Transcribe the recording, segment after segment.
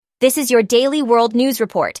This is your daily world news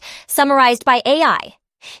report, summarized by AI.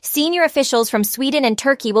 Senior officials from Sweden and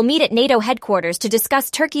Turkey will meet at NATO headquarters to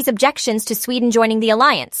discuss Turkey's objections to Sweden joining the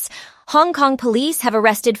alliance. Hong Kong police have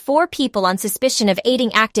arrested 4 people on suspicion of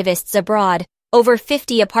aiding activists abroad. Over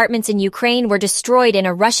 50 apartments in Ukraine were destroyed in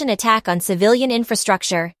a Russian attack on civilian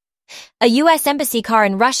infrastructure. A U.S. embassy car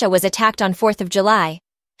in Russia was attacked on 4th of July.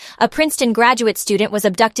 A Princeton graduate student was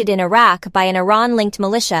abducted in Iraq by an Iran-linked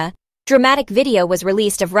militia. Dramatic video was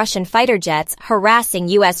released of Russian fighter jets harassing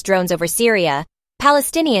U.S. drones over Syria.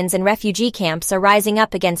 Palestinians in refugee camps are rising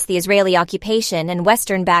up against the Israeli occupation and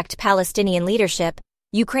Western-backed Palestinian leadership.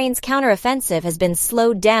 Ukraine's counteroffensive has been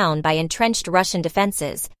slowed down by entrenched Russian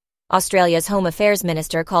defenses. Australia's Home Affairs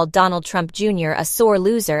Minister called Donald Trump Jr. a sore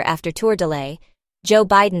loser after tour delay. Joe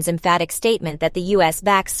Biden's emphatic statement that the U.S.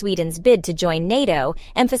 backs Sweden's bid to join NATO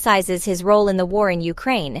emphasizes his role in the war in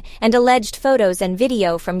Ukraine, and alleged photos and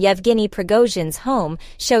video from Yevgeny Prigozhin's home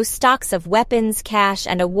show stocks of weapons, cash,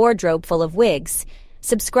 and a wardrobe full of wigs.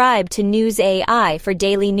 Subscribe to News AI for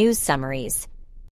daily news summaries.